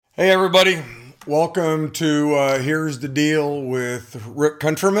Hey everybody, welcome to Here's the Deal with Rick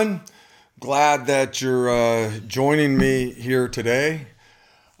Countryman. Glad that you're joining me here today.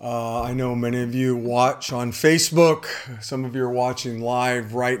 I know many of you watch on Facebook. Some of you are watching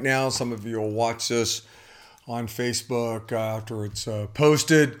live right now. Some of you will watch this on Facebook after it's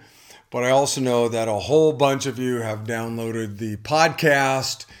posted. But I also know that a whole bunch of you have downloaded the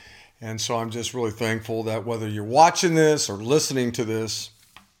podcast. And so I'm just really thankful that whether you're watching this or listening to this,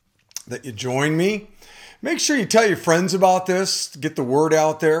 that you join me. Make sure you tell your friends about this, get the word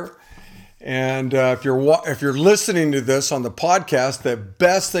out there. And if you're listening to this on the podcast, the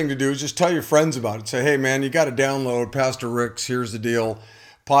best thing to do is just tell your friends about it. Say, hey man, you got to download Pastor Rick's Here's the Deal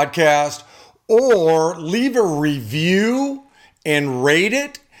podcast, or leave a review and rate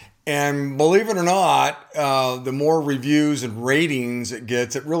it. And believe it or not, the more reviews and ratings it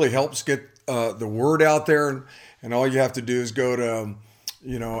gets, it really helps get the word out there. And all you have to do is go to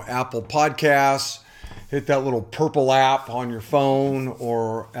Apple Podcasts, hit that little purple app on your phone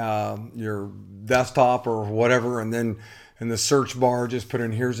or your desktop or whatever, and then in the search bar, just put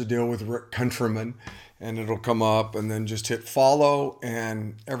in Here's the Deal with Rick Countryman, and it'll come up, and then just hit follow,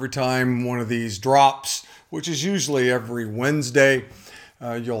 and every time one of these drops, which is usually every Wednesday,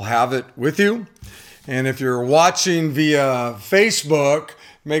 you'll have it with you. And if you're watching via Facebook,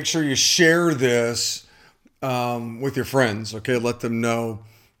 make sure you share this with your friends, okay? Let them know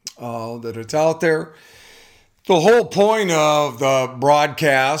that it's out there. The whole point of the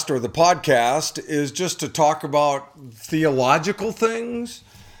broadcast or the podcast is just to talk about theological things.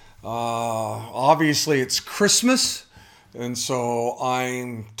 Obviously, it's Christmas, and so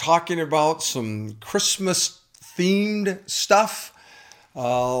I'm talking about some Christmas-themed stuff.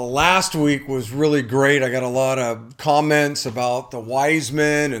 Last week was really great. I got a lot of comments about the wise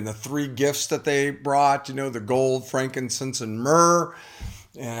men and the three gifts that they brought, the gold, frankincense, and myrrh.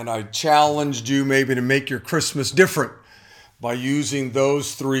 And I challenged you maybe to make your Christmas different by using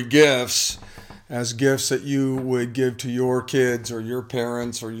those three gifts as gifts that you would give to your kids or your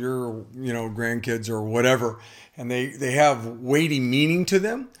parents or your, grandkids or whatever. And they have weighty meaning to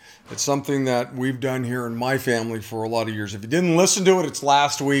them. It's something that we've done here in my family for a lot of years. If you didn't listen to it, it's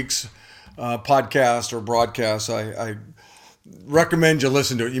last week's podcast or broadcast. I recommend you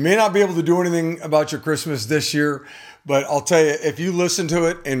listen to it. You may not be able to do anything about your Christmas this year, but I'll tell you, if you listen to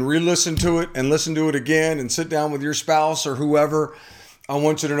it and re-listen to it and listen to it again and sit down with your spouse or whoever, I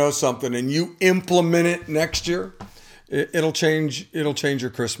want you to know something, and you implement it next year, it'll change your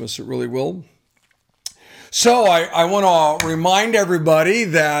Christmas. It really will. So I want to remind everybody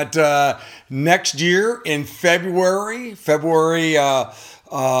that next year in February 10th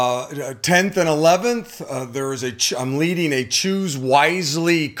and 11th, I'm leading a Choose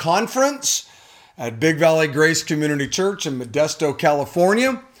Wisely conference at Big Valley Grace Community Church in Modesto,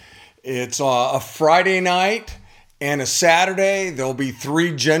 California. It's a Friday night and a Saturday. There'll be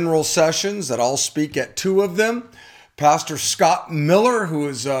 3 general sessions that I'll speak at 2 of them. Pastor Scott Miller, who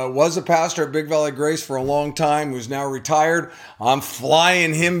was a pastor at Big Valley Grace for a long time, who's now retired. I'm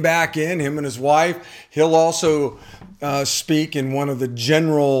flying him back in, him and his wife. He'll also speak in one of the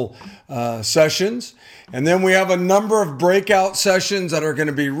general sessions. And then we have a number of breakout sessions that are going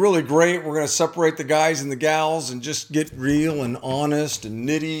to be really great. We're going to separate the guys and the gals and just get real and honest and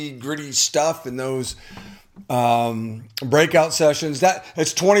nitty gritty stuff in those breakout sessions.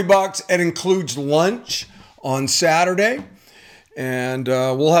 It's $20. It includes lunch on Saturday, and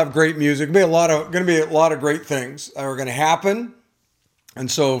we'll have great music. Going to be a lot of great things that are going to happen.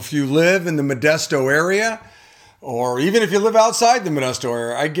 And so if you live in the Modesto area, or even if you live outside the Modesto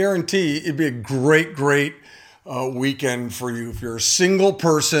area, I guarantee it'd be a great weekend for you. If you're a single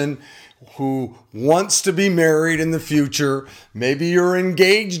person who wants to be married in the future, maybe you're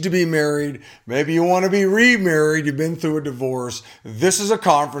engaged to be married, maybe you want to be remarried, you've been through a divorce, this is a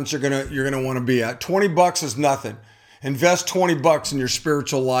conference you're gonna want to be at. $20 is nothing. Invest $20 in your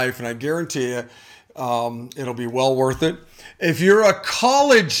spiritual life, and I guarantee you it'll be well worth it. If you're a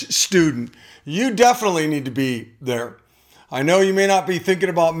college student, you definitely need to be there. I know you may not be thinking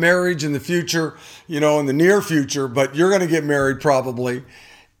about marriage in the future, in the near future, but you're going to get married probably,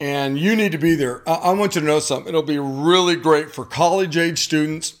 and you need to be there. I want you to know something. It'll be really great for college-age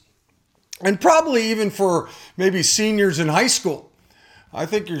students and probably even for maybe seniors in high school. I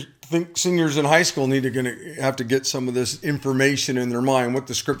think seniors in high school going to have to get some of this information in their mind, what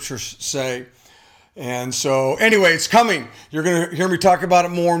the scriptures say. And so anyway, it's coming. You're going to hear me talk about it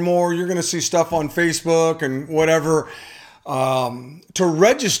more and more. You're going to see stuff on Facebook and whatever. To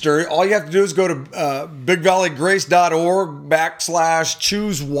register, all you have to do is go to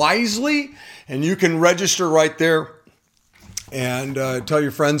bigvalleygrace.org/choose wisely, and you can register right there. and tell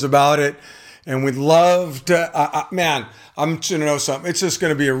your friends about it. And we'd love to, man, I'm going to know something. It's just going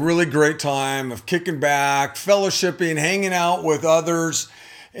to be a really great time of kicking back, fellowshipping, hanging out with others,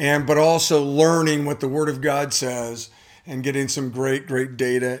 but also learning what the Word of God says and getting some great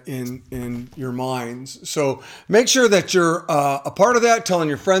data in your minds. So make sure that you're a part of that, telling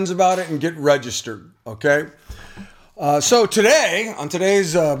your friends about it, and get registered, okay? So today, on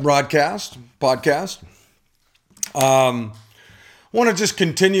today's podcast, I want to just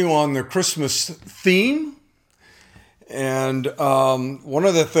continue on the Christmas theme. And one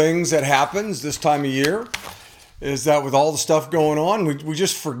of the things that happens this time of year is that with all the stuff going on, we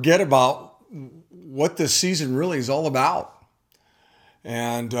just forget about what this season really is all about.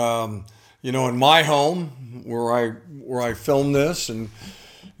 And, in my home where I film this and,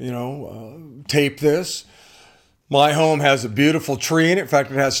 tape this, my home has a beautiful tree in it. In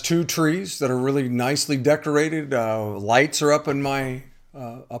fact, it has 2 trees that are really nicely decorated. Lights are up in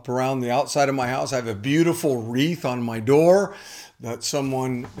up around the outside of my house. I have a beautiful wreath on my door that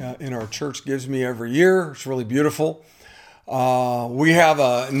someone in our church gives me every year. It's really beautiful. We have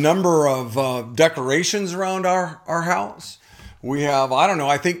a number of decorations around our house. We have,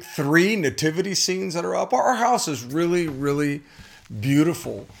 I think 3 nativity scenes that are up. Our house is really, really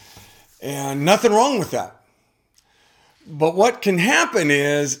beautiful, and nothing wrong with that. But what can happen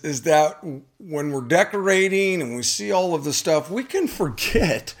is that when we're decorating and we see all of the stuff, we can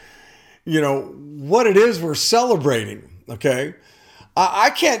forget, what it is we're celebrating, okay?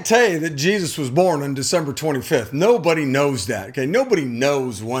 I can't tell you that Jesus was born on December 25th. Nobody knows that, okay? Nobody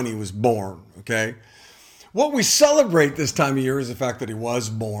knows when he was born, okay? What we celebrate this time of year is the fact that he was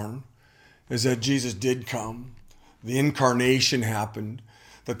born, is that Jesus did come. The incarnation happened.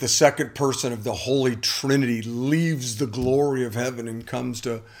 That the second person of the Holy Trinity leaves the glory of heaven and comes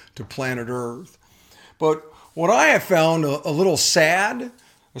to planet Earth. But what I have found a little sad,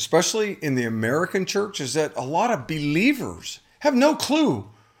 especially in the American church, is that a lot of believers have no clue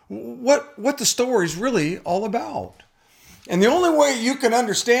what the story is really all about. And the only way you can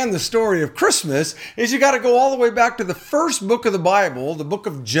understand the story of Christmas is you got to go all the way back to the first book of the Bible, the book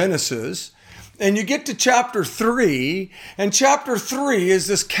of Genesis. And you get to chapter 3, and chapter 3 is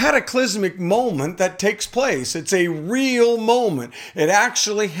this cataclysmic moment that takes place. It's a real moment. It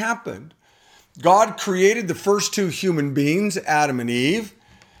actually happened. God created the first 2 human beings, Adam and Eve.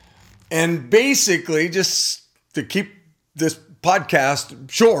 And basically, just to keep this podcast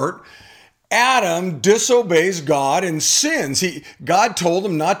short, Adam disobeys God and sins. God told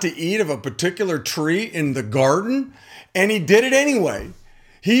him not to eat of a particular tree in the garden, and he did it anyway.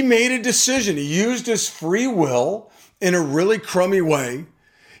 He made a decision. He used his free will in a really crummy way.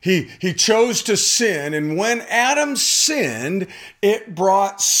 He chose to sin. And when Adam sinned, it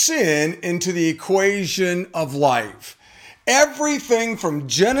brought sin into the equation of life. Everything from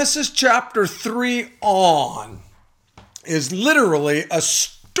Genesis chapter 3 on is literally a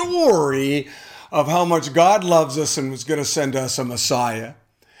story of how much God loves us and was going to send us a Messiah.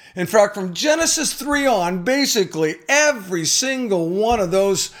 In fact, from Genesis 3 on, basically every single one of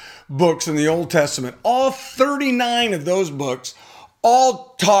those books in the Old Testament, all 39 of those books,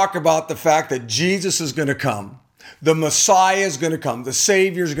 all talk about the fact that Jesus is going to come. The Messiah is going to come. The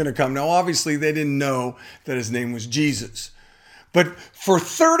Savior is going to come. Now, obviously, they didn't know that his name was Jesus. But for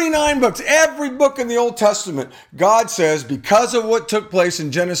 39 books, every book in the Old Testament, God says, because of what took place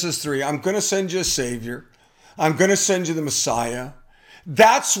in Genesis 3, I'm going to send you a Savior. I'm going to send you the Messiah.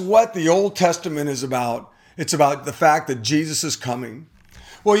 That's what the Old Testament is about. It's about the fact that Jesus is coming.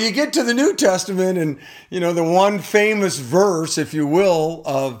 Well, you get to the New Testament and, the one famous verse, if you will,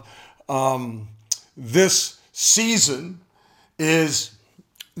 of this season is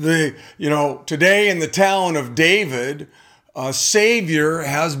today in the town of David, a Savior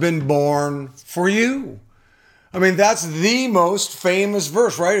has been born for you. I mean, that's the most famous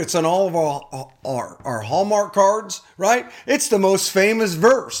verse, right? It's on all of our Hallmark cards, right? It's the most famous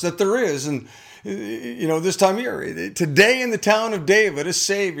verse that there is. And, this time of year, today in the town of David, a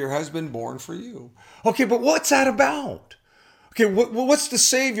Savior has been born for you. Okay, but what's that about? Okay, what's the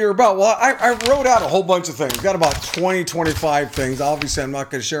Savior about? Well, I wrote out a whole bunch of things. Got about 20, 25 things. Obviously, I'm not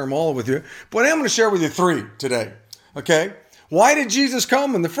going to share them all with you, but I am going to share with you 3 today. Okay? Why did Jesus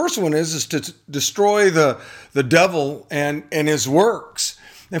come? And the first one is to destroy the devil and his works.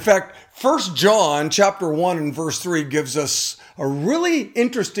 In fact, 1 John chapter 1 and verse 3 gives us a really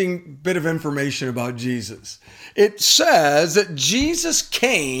interesting bit of information about Jesus. It says that Jesus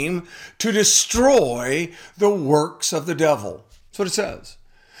came to destroy the works of the devil. That's what it says.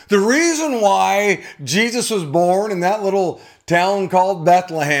 The reason why Jesus was born in that little town called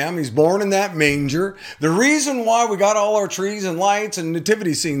Bethlehem. He's born in that manger. The reason why we got all our trees and lights and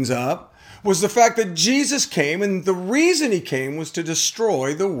nativity scenes up was the fact that Jesus came, and the reason he came was to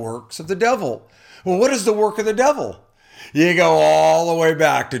destroy the works of the devil. Well, what is the work of the devil? You go all the way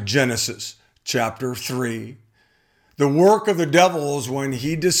back to Genesis chapter 3. The work of the devil is when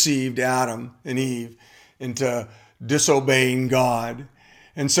he deceived Adam and Eve into disobeying God.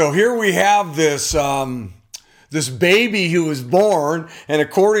 And so here we have this baby who was born, and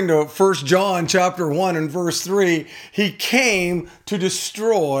according to 1 John chapter 1 and verse 3, he came to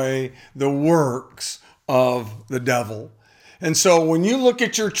destroy the works of the devil. And so when you look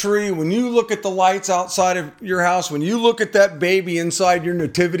at your tree, when you look at the lights outside of your house, when you look at that baby inside your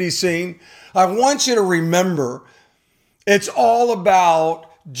nativity scene, I want you to remember it's all about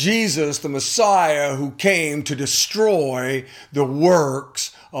Jesus, the Messiah, who came to destroy the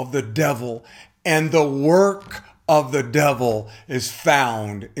works of the devil. And the work of the devil is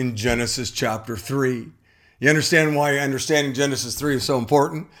found in Genesis chapter 3. You understand why understanding Genesis 3 is so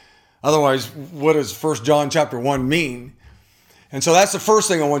important? Otherwise, what does 1 John chapter 1 mean? And so that's the first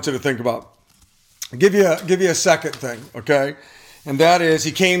thing I want you to think about. I'll give you a second thing, okay? And that is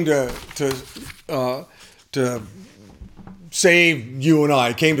he came to save you and I.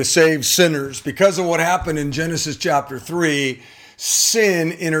 He came to save sinners. Because of what happened in Genesis chapter 3,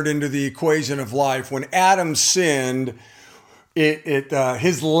 sin entered into the equation of life. When Adam sinned,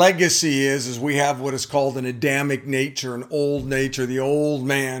 his legacy is we have what is called an Adamic nature, an old nature, the old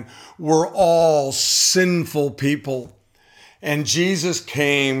man. We're all sinful people. And Jesus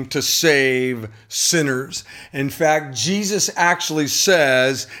came to save sinners. In fact, Jesus actually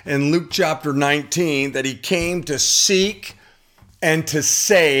says in Luke chapter 19 that he came to seek and to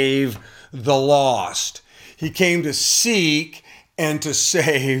save the lost. He came to seek and to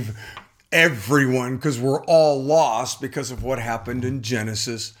save everyone because we're all lost because of what happened in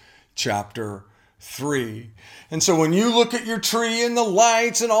Genesis chapter 3. And so when you look at your tree and the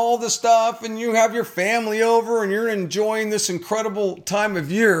lights and all the stuff and you have your family over and you're enjoying this incredible time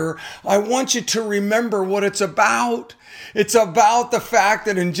of year, I want you to remember what it's about. It's about the fact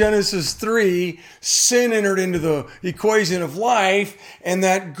that in Genesis 3, sin entered into the equation of life and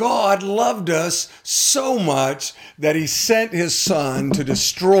that God loved us so much that he sent his son to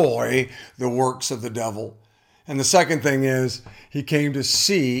destroy the works of the devil. And the second thing is he came to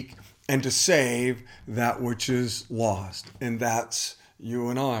seek and to save that which is lost. And that's you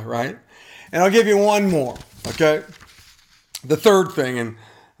and I, right? And I'll give you one more, okay? The third thing, and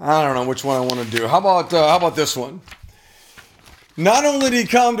I don't know which one I want to do. How about this one? Not only did he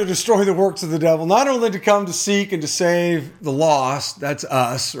come to destroy the works of the devil, not only did he come to seek and to save the lost, that's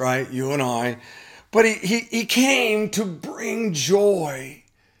us, right? You and I. But he came to bring joy.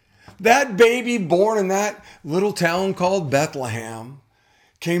 That baby born in that little town called Bethlehem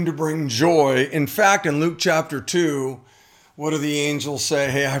came to bring joy. In fact, in Luke chapter 2, what do the angels say?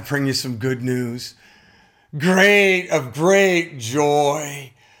 Hey, I bring you some good news. Of great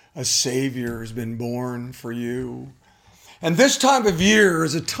joy, a Savior has been born for you. And this time of year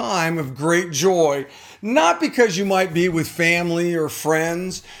is a time of great joy, not because you might be with family or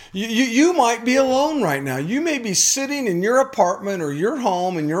friends. You might be alone right now. You may be sitting in your apartment or your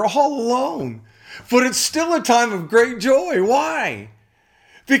home and you're all alone. But it's still a time of great joy. Why?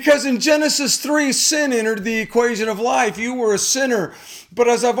 Because in Genesis 3, sin entered the equation of life. You were a sinner. But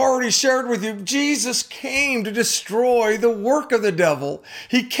as I've already shared with you, Jesus came to destroy the work of the devil.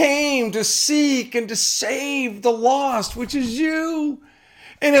 He came to seek and to save the lost, which is you.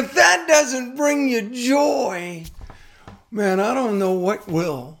 And if that doesn't bring you joy, man, I don't know what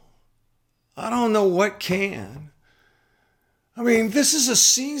will. I don't know what can. I mean, this is a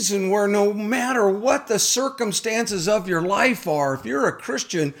season where no matter what the circumstances of your life are, if you're a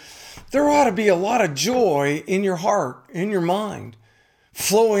Christian, there ought to be a lot of joy in your heart, in your mind,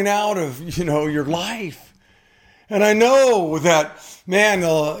 flowing out of, your life. And I know that, man,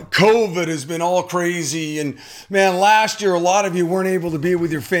 COVID has been all crazy. And man, last year, a lot of you weren't able to be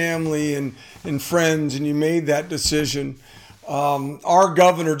with your family and friends, and you made that decision. Our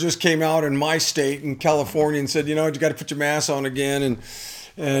governor just came out in my state in California and said, you got to put your mask on again.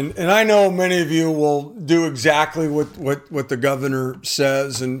 And I know many of you will do exactly what the governor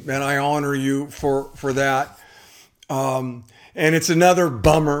says. And I honor you for that. And it's another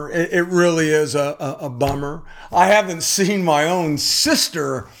bummer. It really is a bummer. I haven't seen my own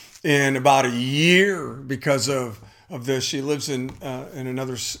sister in about a year because of this. She lives in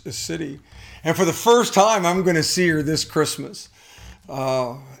another city. And for the first time, I'm going to see her this Christmas.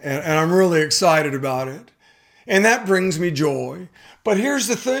 And I'm really excited about it. And that brings me joy. But here's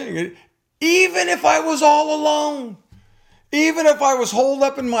the thing. Even if I was all alone, Even if I was holed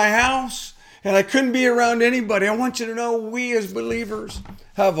up in my house and I couldn't be around anybody, I want you to know we as believers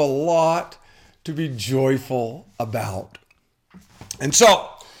have a lot to be joyful about. And so,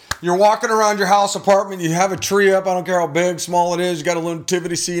 you're walking around your house, apartment, you have a tree up, I don't care how big, small it is, you got a little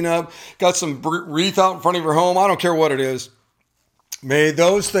nativity scene up, got some wreath out in front of your home, I don't care what it is. May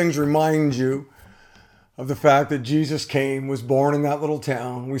those things remind you of the fact that Jesus came, was born in that little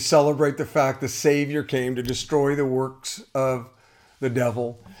town. We celebrate the fact the Savior came to destroy the works of the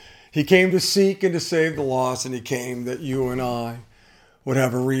devil. He came to seek and to save the lost, and he came that you and I would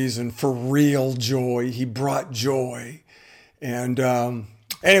have a reason for real joy. He brought joy. And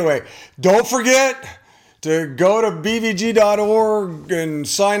anyway, don't forget to go to bvg.org and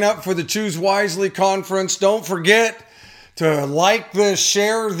sign up for the Choose Wisely conference. Don't forget to like this,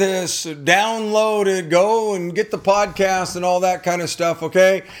 share this, download it, go and get the podcast and all that kind of stuff,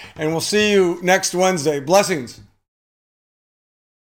 okay? And we'll see you next Wednesday. Blessings.